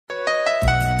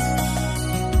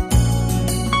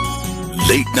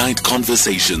Late Night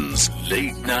Conversations.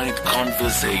 Late Night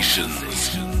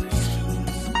Conversations.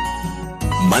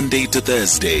 Monday to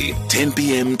Thursday, 10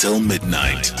 p.m. till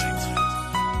midnight.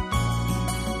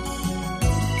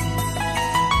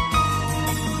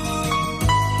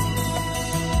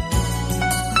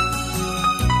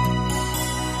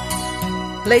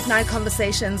 Late Night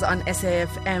Conversations on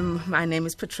SAFM. My name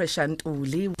is Patricia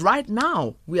Ntuli. Right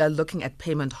now, we are looking at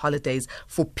payment holidays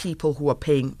for people who are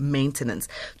paying maintenance.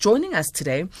 Joining us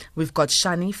today, we've got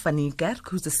Shani Niekerk,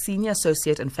 who's a Senior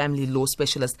Associate and Family Law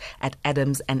Specialist at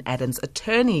Adams & Adams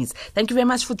Attorneys. Thank you very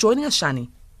much for joining us, Shani.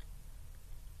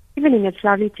 Good evening. It's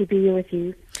lovely to be here with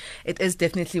you. It is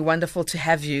definitely wonderful to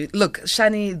have you. Look,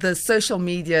 Shani, the social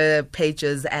media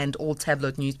pages and all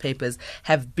tabloid newspapers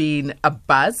have been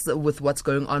abuzz with what's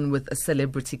going on with a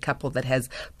celebrity couple that has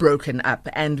broken up.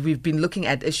 And we've been looking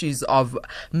at issues of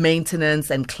maintenance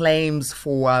and claims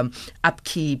for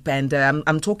upkeep. And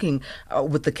I'm talking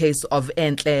with the case of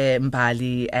Entle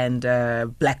Mbali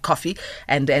and Black Coffee.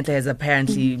 And Entle has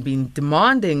apparently been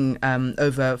demanding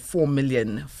over 4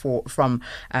 million from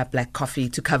Black Coffee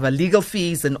to cover legal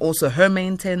fees and also her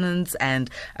maintenance and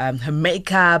her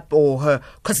makeup or her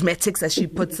cosmetics, as she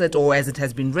puts it, or as it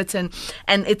has been written.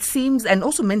 And it seems, and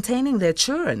also maintaining their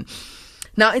children.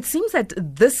 Now, it seems that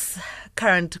this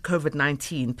current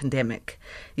COVID-19 pandemic,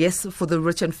 yes, for the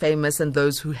rich and famous and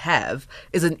those who have,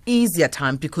 is an easier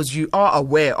time because you are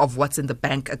aware of what's in the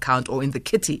bank account or in the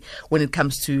kitty when it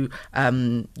comes to,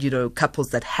 couples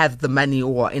that have the money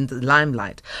or are in the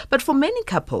limelight. But for many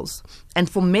couples and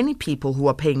for many people who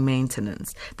are paying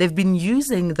maintenance, they've been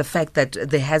using the fact that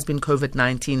there has been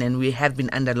COVID-19 and we have been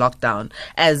under lockdown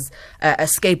as a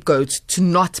scapegoat to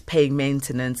not paying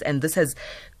maintenance. And this has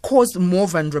caused more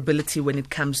vulnerability when it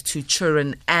comes to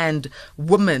children and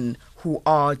women who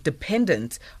are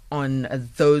dependent on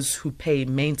those who pay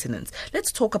maintenance.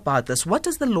 Let's talk about this. What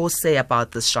does the law say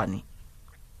about this, Shani?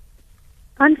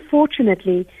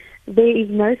 Unfortunately, there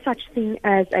is no such thing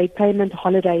as a payment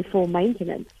holiday for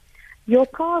maintenance. Your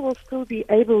car will still be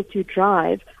able to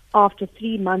drive after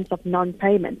 3 months of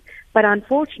non-payment. But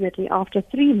unfortunately, after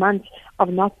 3 months of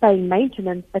not paying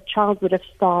maintenance, a child would have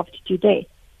starved to death.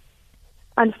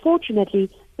 Unfortunately,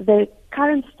 the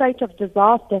current state of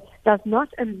disaster does not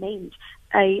amend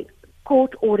a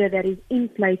court order that is in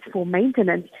place for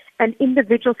maintenance, and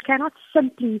individuals cannot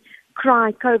simply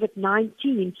cry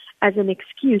COVID-19 as an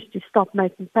excuse to stop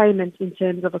making payments in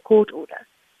terms of a court order.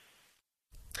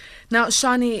 Now,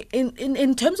 Shani,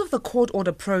 in terms of the court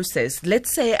order process,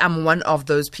 let's say I'm one of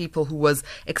those people who was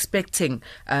expecting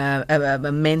a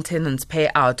maintenance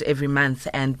payout every month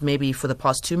and maybe for the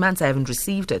past 2 months I haven't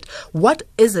received it. What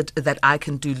is it that I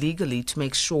can do legally to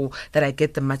make sure that I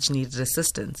get the much needed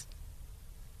assistance?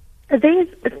 There's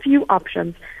a few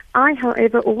options. I,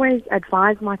 however, always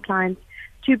advise my clients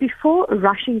to, before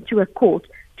rushing to a court,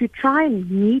 to try and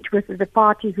meet with the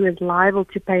party who is liable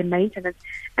to pay maintenance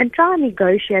and try and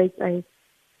negotiate a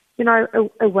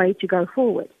way to go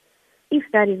forward. If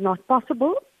that is not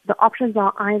possible, the options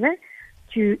are either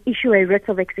to issue a writ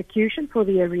of execution for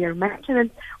the arrear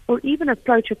maintenance or even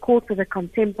approach a court with a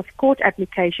contempt of court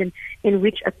application in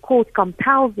which a court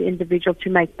compels the individual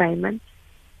to make payments.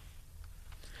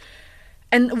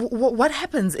 And what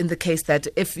happens in the case that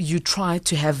if you try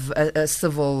to have a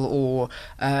civil or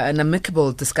an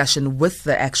amicable discussion with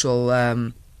the actual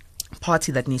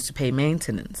party that needs to pay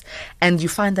maintenance, and you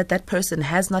find that that person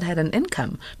has not had an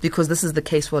income, because this is the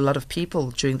case for a lot of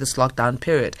people during this lockdown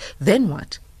period, then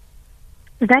what?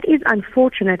 That is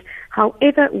unfortunate.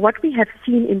 However, what we have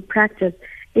seen in practice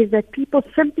is that people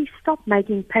simply stop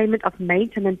making payment of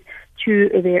maintenance to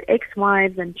their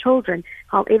ex-wives and children.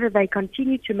 However, they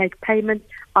continue to make payments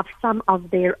of some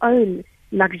of their own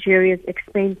luxurious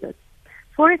expenses.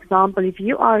 For example, if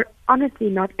you are honestly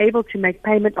not able to make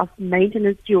payment of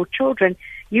maintenance to your children,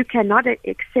 you cannot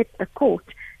accept a court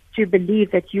to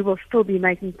believe that you will still be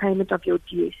making payment of your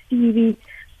DSTV.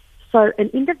 So an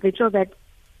individual that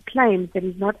claims that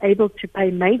he's not able to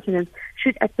pay maintenance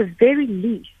should at the very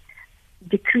least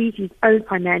decrease his own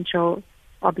financial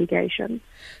obligations.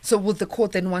 So would the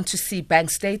court then want to see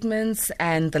bank statements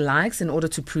and the likes in order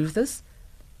to prove this?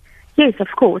 Yes, of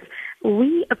course.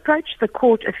 We approached the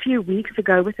court a few weeks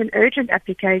ago with an urgent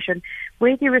application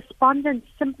where the respondent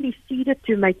simply ceded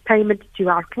to make payment to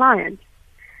our client.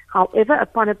 However,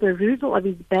 upon a perusal of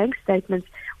his bank statements,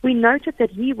 we noted that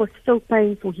he was still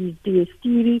paying for his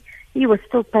DSTV, he was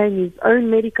still paying his own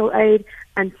medical aid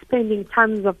and spending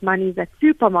tons of money at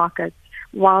supermarkets,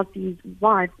 whilst his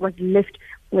wife was left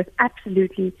with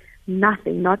absolutely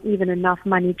nothing, not even enough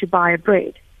money to buy a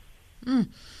bread.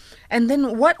 And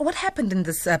then what happened in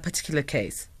this particular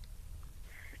case?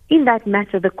 In that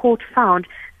matter, the court found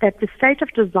that the state of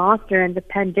disaster and the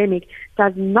pandemic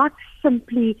does not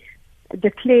simply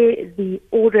declare the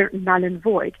order null and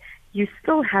void. You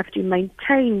still have to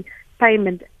maintain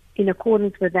payment in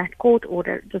accordance with that court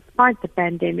order despite the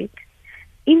pandemic.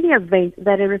 In the event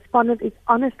that a respondent is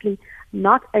honestly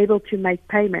not able to make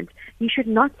payment, he should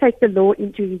not take the law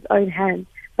into his own hands,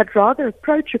 but rather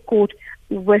approach a court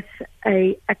with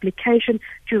an application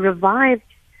to revive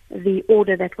the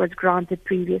order that was granted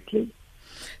previously.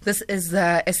 This is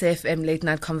the SAFM Late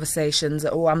Night Conversations.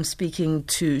 I'm speaking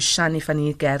to Shani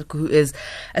Niekerk, who is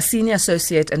a Senior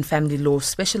Associate and Family Law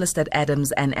Specialist at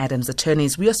Adams and Adams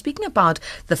Attorneys. We are speaking about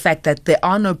the fact that there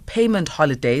are no payment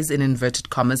holidays, in inverted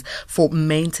commas, for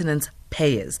maintenance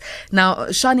payers. Now,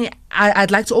 Shani,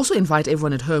 I'd like to also invite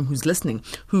everyone at home who's listening,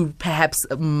 who perhaps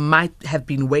might have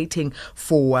been waiting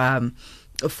for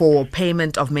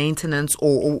payment of maintenance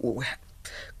or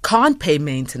can't pay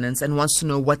maintenance and wants to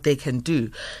know what they can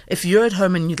do. If you're at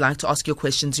home and you'd like to ask your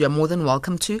questions, you're more than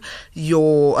welcome to.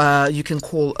 You can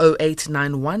call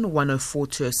 0891 104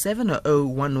 207 or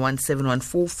 011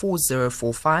 714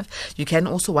 4045. You can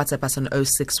also WhatsApp us on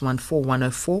 0614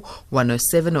 104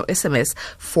 107 or SMS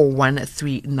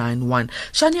 41391.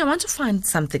 Shani, I want to find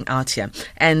something out here.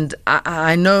 And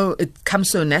I know it comes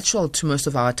so natural to most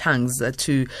of our tongues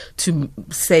to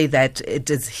say that it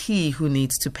is he who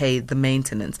needs to pay the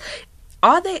maintenance.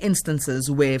 Are there instances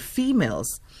where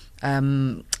females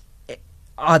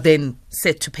are then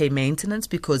set to pay maintenance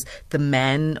because the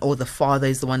man or the father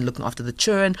is the one looking after the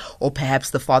children, or perhaps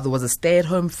the father was a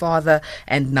stay-at-home father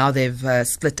and now they've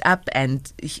split up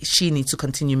and she needs to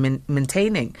continue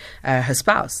maintaining her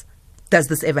spouse? Does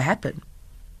this ever happen?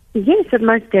 Yes, it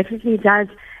most definitely does.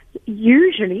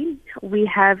 Usually we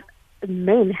have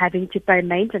men having to pay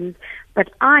maintenance, but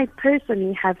I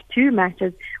personally have two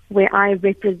matters where I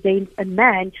represent a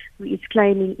man who is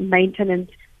claiming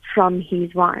maintenance from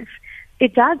his wife.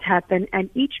 It does happen, and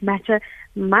each matter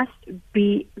must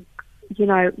be,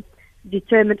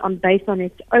 determined based on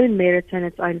its own merits and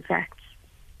its own facts.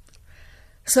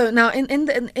 So now, in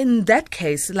that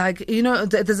case,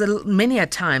 there's many a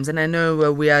times, and I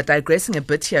know we are digressing a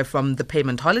bit here from the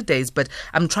payment holidays, but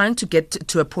I'm trying to get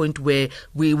to a point where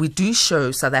we do show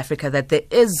South Africa that there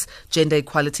is gender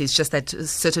equality. It's just that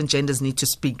certain genders need to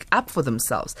speak up for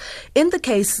themselves. In the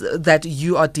case that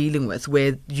you are dealing with,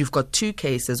 where you've got two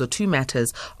cases or two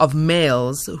matters of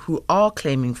males who are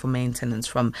claiming for maintenance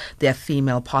from their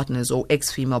female partners or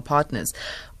ex-female partners,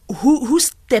 who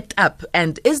stepped up,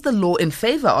 and is the law in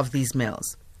favor of these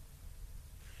males?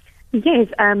 Yes,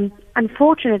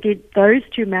 unfortunately, those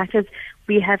two matters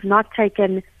we have not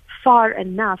taken far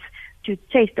enough to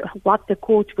test what the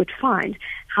courts would find.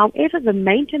 However, the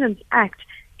Maintenance Act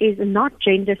is not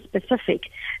gender specific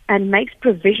and makes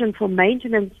provision for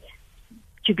maintenance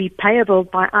to be payable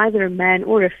by either a man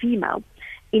or a female.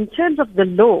 In terms of the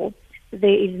law, there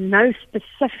is no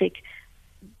specific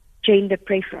gender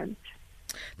preference.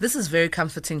 This is very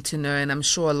comforting to know, and I'm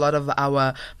sure a lot of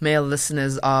our male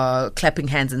listeners are clapping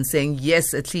hands and saying,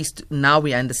 yes, at least now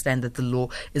we understand that the law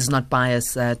is not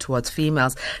biased towards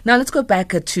females. Now let's go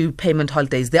back to payment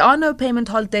holidays. There are no payment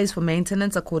holidays for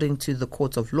maintenance according to the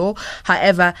courts of law.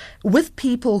 However, with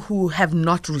people who have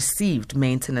not received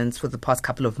maintenance for the past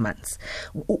couple of months,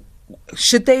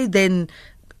 should they then,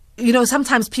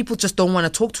 sometimes people just don't want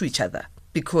to talk to each other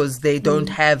because they don't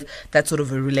have that sort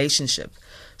of a relationship.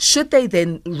 Should they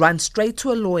then run straight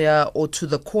to a lawyer or to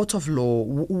the court of law?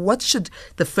 What should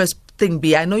the first thing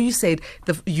be? I know you said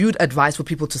you'd advise for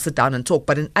people to sit down and talk,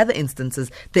 but in other instances,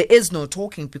 there is no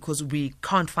talking because we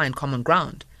can't find common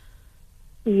ground.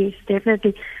 Yes,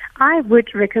 definitely. I would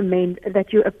recommend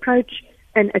that you approach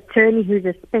an attorney who's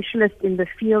a specialist in the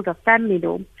field of family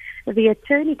law. The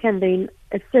attorney can then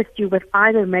assist you with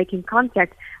either making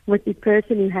contact with the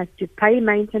person who has to pay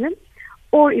maintenance,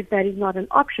 or if that is not an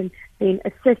option, then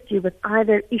assist you with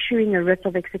either issuing a writ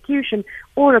of execution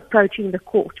or approaching the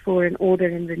court for an order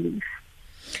in relief.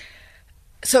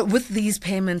 So with these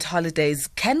payment holidays,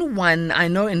 can one, I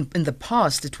know in the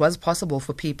past it was possible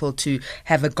for people to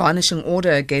have a garnishing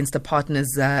order against a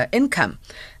partner's income.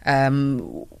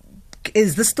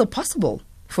 Is this still possible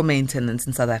for maintenance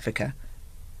in South Africa?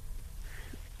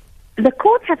 The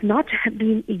courts have not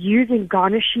been using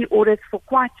garnishee orders for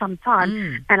quite some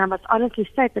time, and I must honestly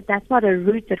state that that's not a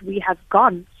route that we have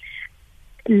gone.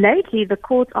 Lately, the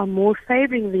courts are more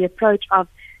favoring the approach of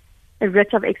a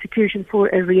writ of execution for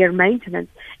arrear maintenance,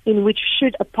 in which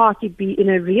should a party be in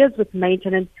arrears with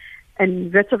maintenance, a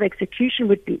writ of execution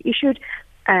would be issued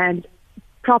and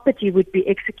property would be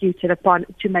executed upon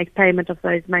to make payment of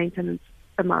those maintenance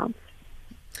amounts.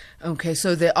 Okay,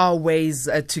 so there are ways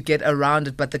to get around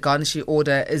it, but the garnishee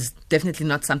order is definitely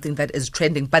not something that is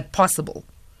trending, but possible.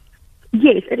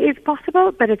 Yes, it is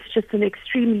possible, but it's just an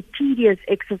extremely tedious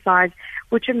exercise,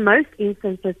 which in most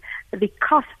instances, the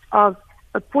cost of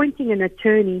appointing an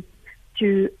attorney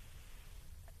to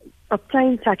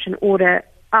obtain such an order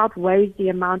outweighs the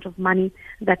amount of money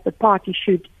that the party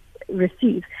should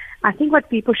receive. I think what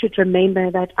people should remember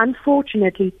that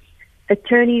unfortunately,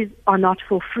 attorneys are not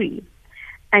for free.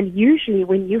 And usually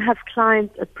when you have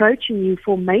clients approaching you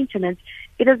for maintenance,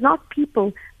 it is not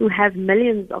people who have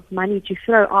millions of money to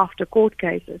throw after court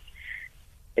cases.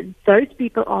 Those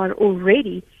people are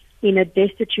already in a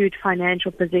destitute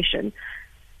financial position.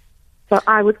 So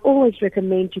I would always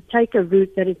recommend to take a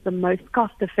route that is the most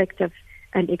cost-effective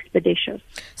and expeditious.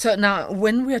 So now,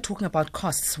 when we are talking about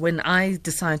costs, when I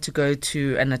decide to go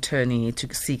to an attorney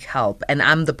to seek help and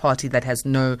I'm the party that has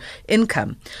no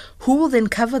income, who will then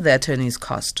cover the attorney's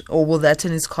cost? Or will the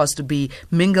attorney's cost be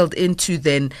mingled into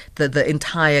then the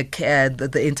entire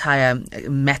the entire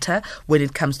matter when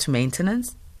it comes to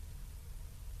maintenance?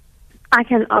 I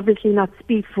can obviously not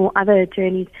speak for other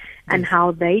attorneys and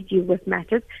how they deal with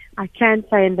matters. I can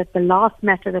say that the last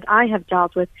matter that I have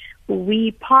dealt with,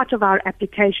 part of our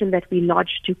application that we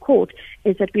lodged to court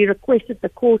is that we requested the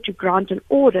court to grant an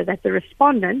order that the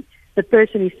respondent, the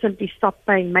person who simply stopped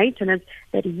paying maintenance,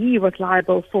 that he was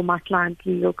liable for my client's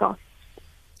legal costs.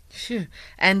 Sure.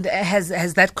 And has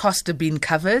that cost been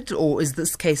covered, or is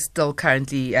this case still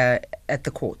currently at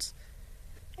the courts?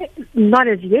 Not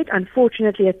as yet.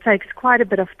 Unfortunately, it takes quite a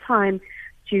bit of time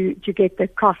to get the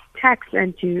cost taxed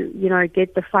and to,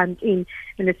 get the funds in.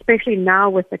 And especially now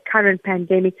with the current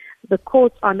pandemic, the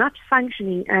courts are not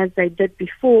functioning as they did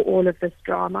before all of this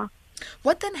drama.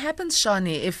 What then happens,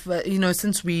 Shani, if,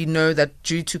 since we know that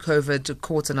due to COVID, the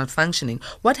courts are not functioning,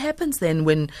 what happens then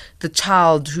when the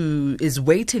child who is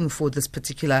waiting for this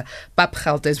particular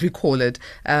papgeld, as we call it,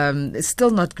 is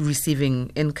still not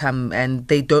receiving income and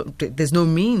there's no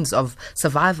means of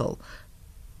survival?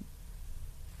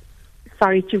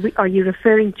 Sorry, are you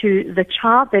referring to the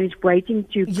child that is waiting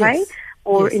to pay? Yes.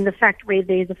 Or Yes. in the fact where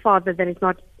there's a father that is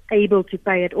not able to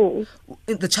pay at all?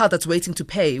 The child that's waiting to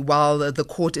pay while the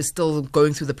court is still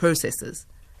going through the processes.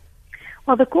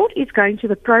 Well, the court is going through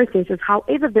the processes.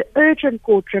 However, the urgent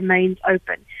court remains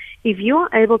open. If you are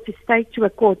able to state to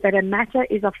a court that a matter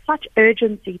is of such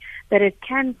urgency that it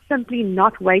can simply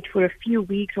not wait for a few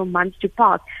weeks or months to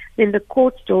pass, then the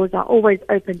court's doors are always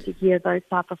open to hear those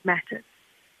type of matters.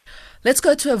 Let's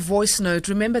go to a voice note.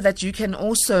 Remember that you can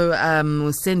also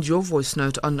send your voice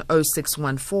note on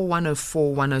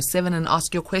 0614104107 and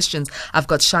ask your questions. I've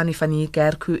got Shani van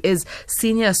Niekerk, who is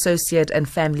Senior Associate and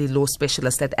Family Law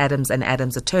Specialist at Adams and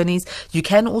Adams Attorneys. You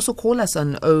can also call us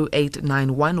on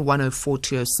 0891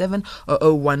 104207 or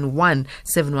 011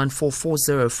 714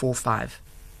 4045.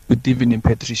 Good evening,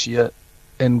 Patricia,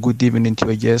 and good evening to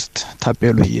your guest,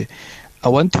 Tapelo here. I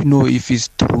want to know if it's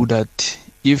true that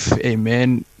if a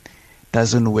man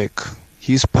doesn't work,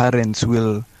 his parents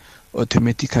will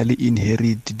automatically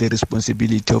inherit the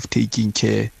responsibility of taking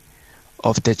care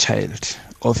of the child,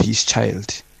 of his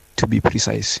child, to be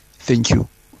precise. Thank you.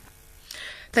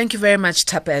 Thank you very much,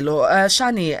 Tapelo.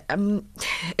 Shani,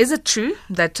 is it true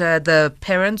that the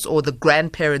parents or the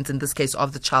grandparents, in this case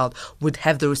of the child, would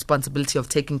have the responsibility of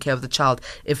taking care of the child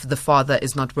if the father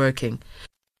is not working?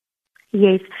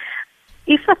 Yes.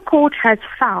 If a court has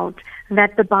found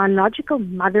that the biological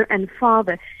mother and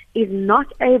father is not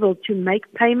able to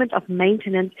make payment of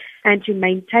maintenance and to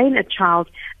maintain a child,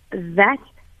 that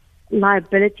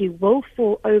liability will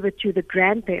fall over to the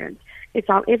grandparents. It's,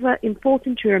 however,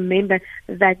 important to remember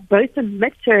that both the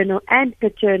maternal and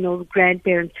paternal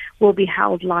grandparents will be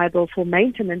held liable for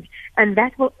maintenance, and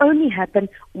that will only happen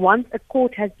once a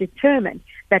court has determined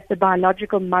that the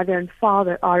biological mother and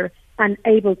father are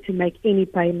unable to make any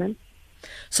payments.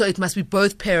 So it must be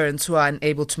both parents who are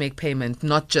unable to make payment,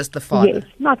 not just the father? Yes,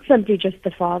 not simply just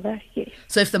the father, yes.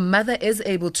 So if the mother is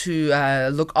able to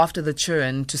look after the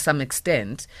children to some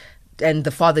extent and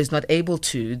the father is not able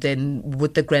to, then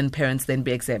would the grandparents then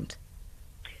be exempt?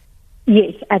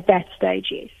 Yes, at that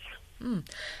stage, yes.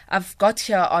 I've got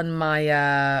here on my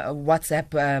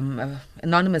WhatsApp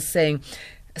anonymous saying,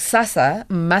 SASSA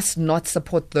must not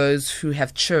support those who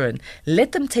have children.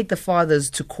 Let them take the fathers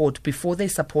to court before they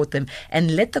support them,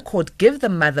 and let the court give the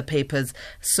mother papers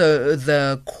so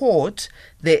the court,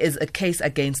 there is a case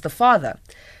against the father.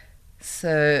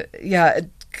 So, yeah,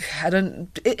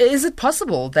 is it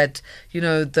possible that,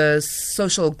 the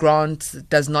social grant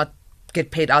does not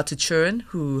get paid out to children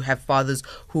who have fathers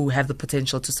who have the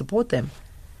potential to support them?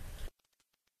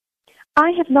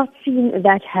 I have not seen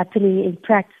that happening in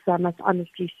practice, I must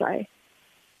honestly say.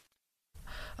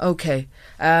 Okay,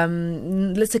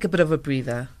 let's take a bit of a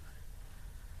breather.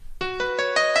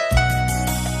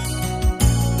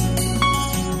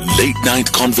 Late Night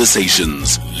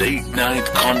Conversations. Late Night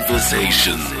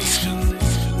Conversations.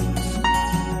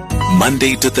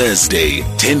 Monday to Thursday,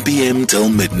 10 p.m. till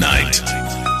midnight.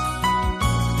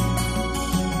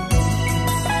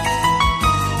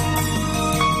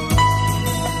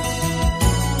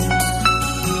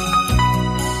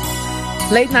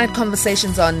 Late Night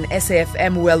Conversations on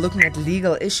SAFM. We're looking at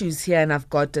legal issues here, and I've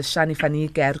got Shani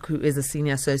Niekerk, who is a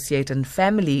senior associate and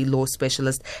family law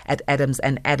specialist at Adams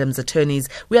and Adams Attorneys.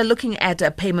 We are looking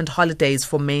at payment holidays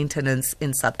for maintenance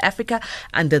in South Africa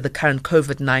under the current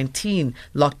COVID-19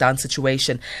 lockdown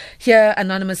situation. Here,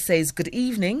 Anonymous says, good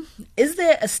evening. Is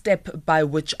there a step by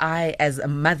which I, as a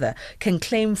mother, can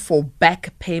claim for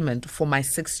back payment for my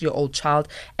 6-year-old child,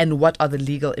 and what are the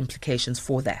legal implications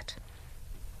for that?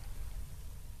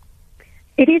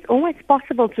 It is always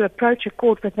possible to approach a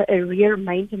court with an arrear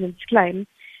maintenance claim.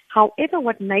 However,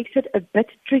 what makes it a bit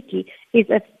tricky is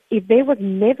if there was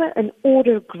never an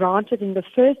order granted in the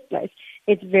first place,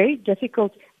 it's very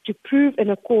difficult to prove in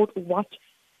a court what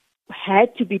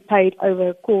had to be paid over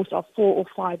a course of 4 or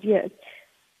 5 years.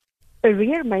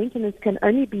 Arrear maintenance can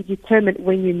only be determined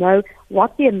when you know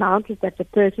what the amount is that the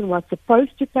person was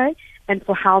supposed to pay and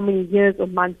for how many years or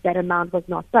months that amount was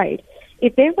not paid.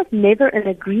 If there was never an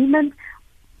agreement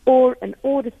or an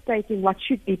order stating what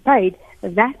should be paid,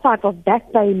 that type of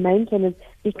back pay maintenance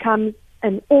becomes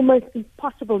an almost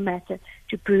impossible matter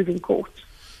to prove in court.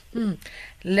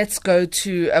 Let's go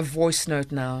to a voice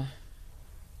note now.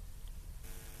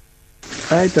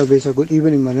 Hi, Tabesa. Good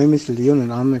evening. My name is Leon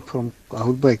and I'm from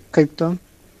Ahoudbaai, Cape Town.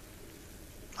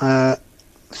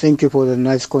 Thank you for the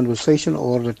nice conversation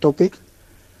or the topic.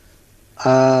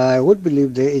 I would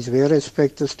believe there is various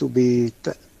factors to be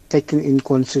taken in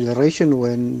consideration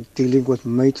when dealing with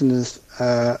maintenance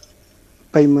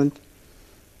payment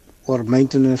or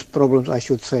maintenance problems, I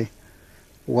should say.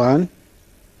 One,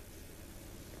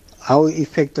 how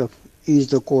effective is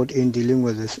the court in dealing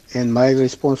with this? And my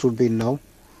response would be no.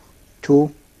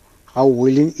 Two, how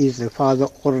willing is the father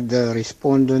or the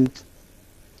respondent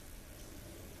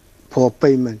for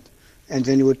payment? And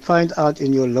then you would find out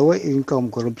in your lower income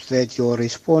groups that your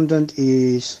respondent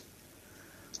is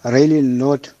really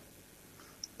not,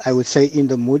 I would say, in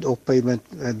the mood of payment,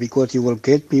 because you will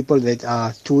get people that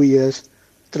are 2 years,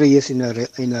 3 years in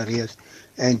arrears.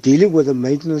 And dealing with a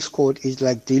maintenance court is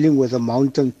like dealing with a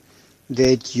mountain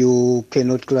that you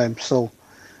cannot climb. So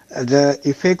the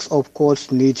effects of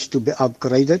courts needs to be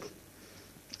upgraded.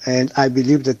 And I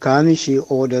believe the garnishee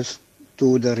orders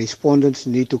to the respondents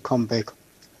need to come back.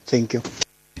 Thank you.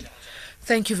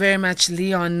 Thank you very much,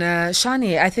 Leon.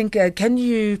 Shani, I think, can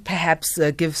you perhaps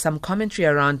give some commentary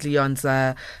around Leon's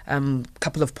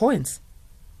couple of points?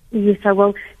 Yes, I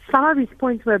will. Some of his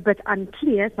points were a bit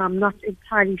unclear, so I'm not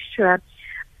entirely sure.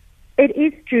 It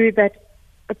is true that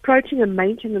approaching a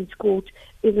maintenance court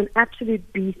is an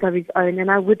absolute beast of its own,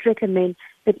 and I would recommend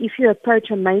that if you approach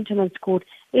a maintenance court,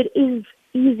 it is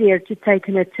easier to take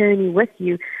an attorney with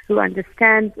you who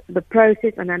understands the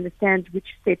process and understands which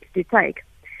steps to take.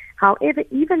 However,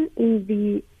 even in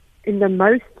the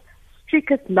most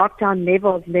strictest lockdown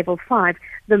levels, level 5,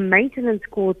 the maintenance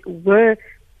courts were,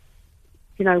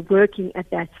 working at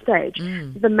that stage.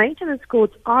 The maintenance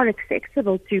courts are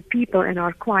accessible to people and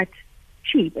are quite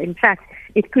cheap. In fact,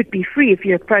 it could be free if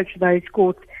you approach those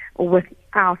courts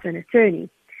without an attorney.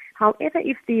 However,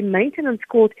 if the maintenance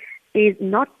court is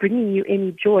not bringing you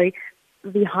any joy,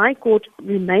 the High Court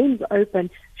remains open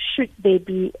should there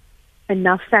be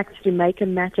enough facts to make a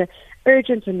matter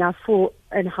urgent enough for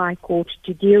a High Court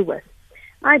to deal with.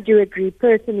 I do agree.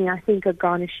 Personally, I think a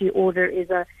garnishee order is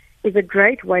a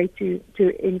great way to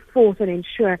enforce and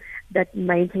ensure that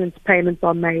maintenance payments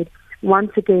are made.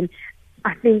 Once again,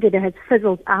 I think it has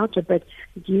fizzled out a bit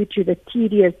due to the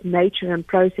tedious nature and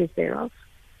process thereof.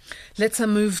 Let's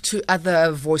move to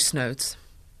other voice notes.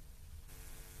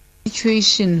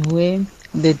 Situation where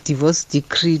the divorce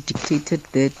decree dictated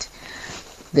that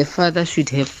the father should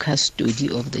have custody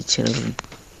of the children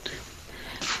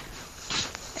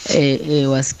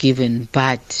was given,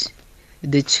 but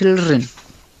the children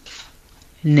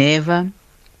never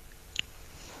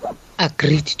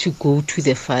agreed to go to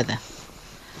the father.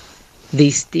 They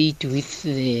stayed with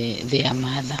their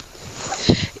mother.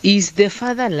 Is the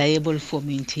father liable for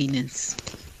maintenance?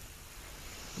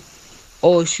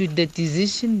 Or should the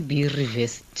decision be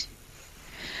reversed?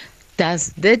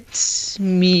 Does that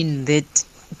mean that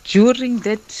during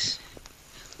that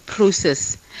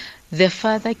process, The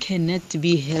father cannot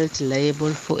be held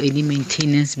liable for any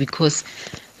maintenance because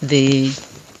the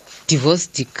divorce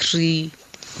decree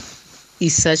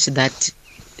is such that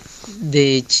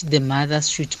the mother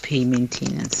should pay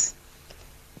maintenance.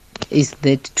 Is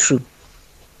that true?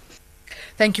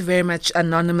 Thank you very much,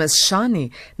 Anonymous.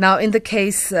 Shani. Now, in the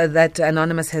case that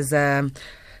Anonymous has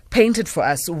painted for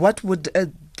us, what would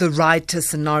the right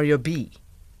scenario be?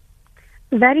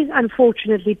 That is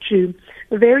unfortunately true.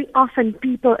 Very often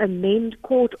people amend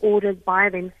court orders by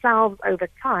themselves over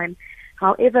time.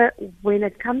 However, when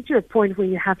it comes to a point where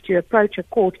you have to approach a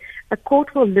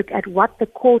court will look at what the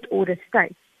court order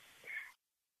states.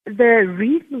 The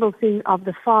reasonable thing of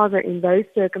the father in those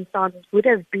circumstances would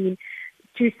have been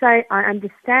to say, I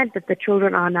understand that the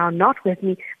children are now not with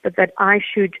me, but that I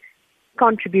should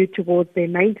contribute towards their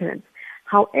maintenance.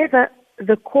 However,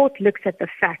 the court looks at the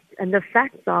facts, and the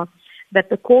facts are that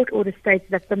the court order states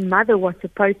that the mother was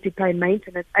supposed to pay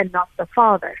maintenance and not the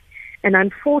father. And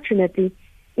unfortunately,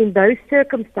 in those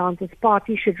circumstances,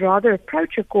 parties should rather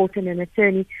approach a court and an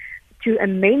attorney to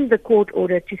amend the court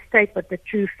order to state what the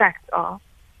true facts are.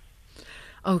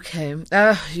 Okay.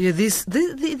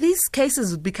 These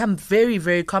cases become very,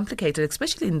 very complicated,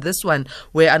 especially in this one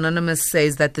where Anonymous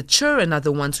says that the children are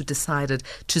the ones who decided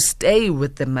to stay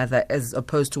with the mother as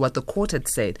opposed to what the court had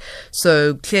said.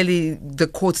 So clearly the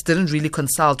courts didn't really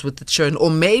consult with the children,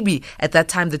 or maybe at that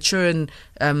time the children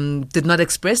did not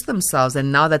express themselves,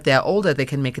 and now that they are older they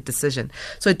can make a decision.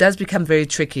 So it does become very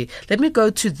tricky. Let me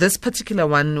go to this particular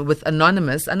one with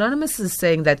Anonymous. Anonymous is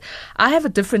saying that I have a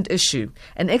different issue.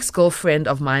 An ex-girlfriend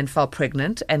of mine fell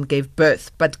pregnant and gave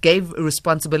birth, but gave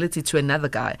responsibility to another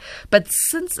guy. But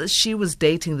since she was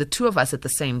dating the two of us at the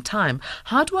same time,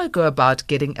 how do I go about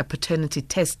getting a paternity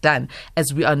test done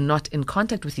as we are not in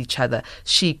contact with each other?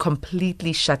 She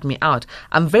completely shut me out.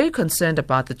 I'm very concerned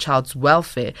about the child's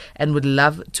welfare and would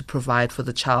love to provide for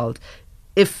the child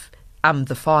if I'm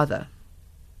the father.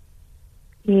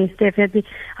 Yes, definitely.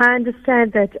 I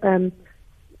understand that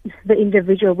the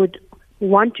individual would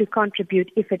want to contribute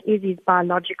if it is his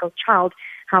biological child.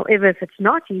 However, if it's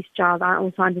not his child, I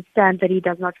also understand that he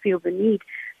does not feel the need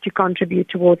to contribute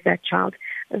towards that child.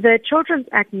 The Children's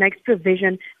Act makes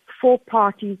provision for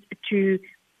parties to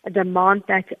demand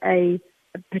that a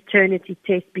paternity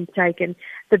test be taken.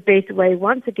 The best way,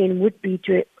 once again, would be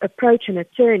to approach an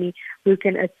attorney who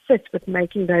can assist with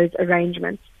making those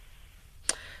arrangements.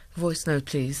 Voice note,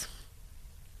 please.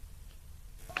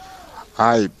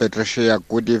 Hi, Patricia.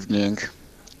 Good evening.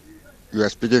 You are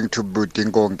speaking to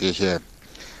Butingongi here.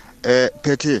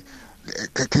 Petty,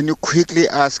 can you quickly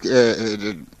ask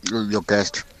your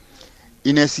guest,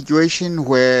 in a situation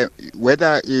where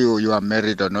whether you are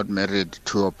married or not married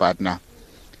to your partner,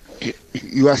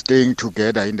 you are staying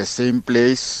together in the same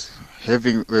place,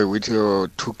 having with your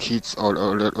two kids, all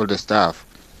the stuff.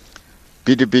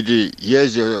 Bidi,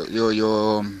 here's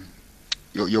your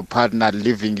partner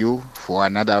leaving you for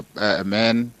another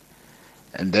man,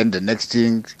 and then the next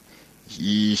thing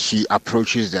she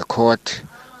approaches the court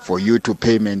for you to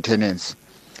pay maintenance.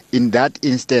 In that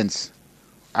instance,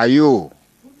 are you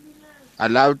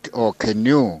allowed, or can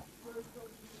you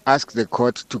ask the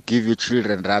court to give you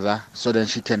children rather, so that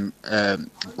she can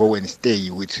go and stay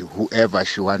with whoever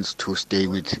she wants to stay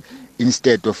with,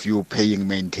 instead of you paying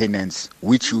maintenance,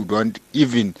 which you don't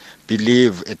even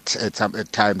believe at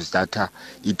times that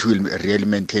it will really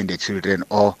maintain the children,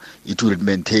 or it will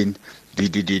maintain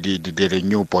the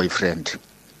new boyfriend.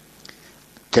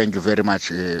 Thank you very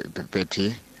much,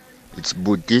 Betty. It's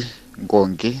Budi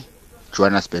Ngongi,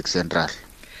 Johannesburg Central.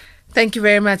 Thank you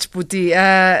very much, Buti.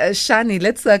 Shani,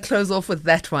 let's close off with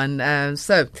that one.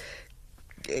 So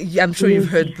I'm sure you've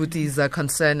heard Buti's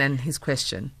concern and his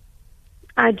question.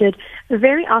 I did.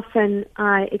 Very often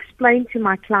I explain to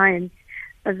my clients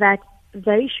that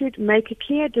they should make a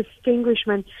clear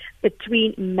distinguishment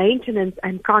between maintenance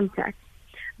and contact.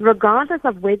 Regardless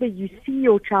of whether you see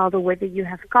your child or whether you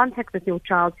have contact with your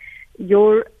child,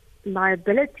 your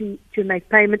liability to make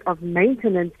payment of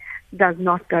maintenance does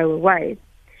not go away.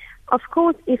 Of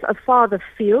course, if a father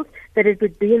feels that it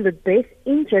would be in the best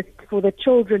interest for the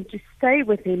children to stay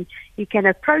with him, he can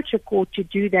approach a court to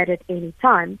do that at any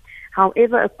time.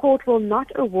 However, a court will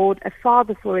not award a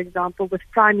father, for example, with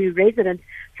primary residence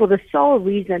for the sole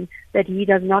reason that he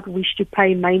does not wish to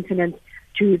pay maintenance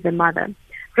to the mother.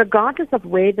 Regardless of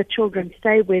where the children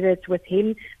stay, whether it's with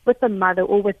him, with the mother,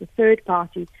 or with a third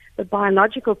party, the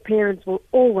biological parents will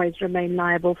always remain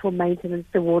liable for maintenance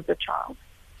towards the child.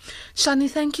 Shani,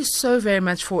 thank you so very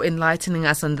much for enlightening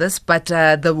us on this. But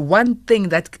the one thing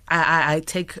that I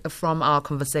take from our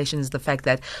conversation is the fact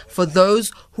that for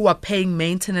those who are paying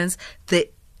maintenance,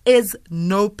 the is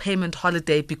no payment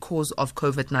holiday because of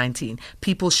COVID-19.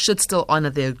 People should still honor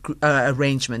their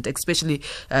arrangement, especially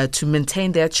to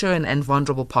maintain their children and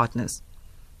vulnerable partners.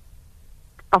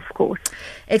 Of course.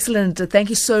 Excellent. Thank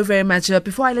you so very much.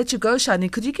 Before I let you go, Shani,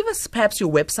 could you give us perhaps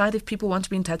your website if people want to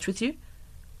be in touch with you?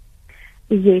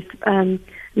 Yes.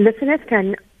 Listeners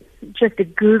can just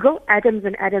Google Adams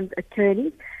and Adams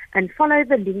Attorneys and follow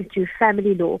the link to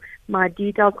family law. My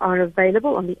details are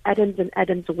available on the Adams and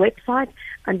Adams website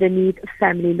underneath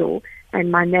family law.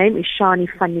 And my name is Shani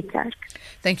van Niekerk.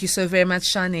 Thank you so very much,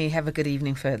 Shani. Have a good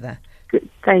evening further. Good.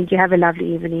 Thank you. Have a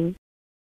lovely evening.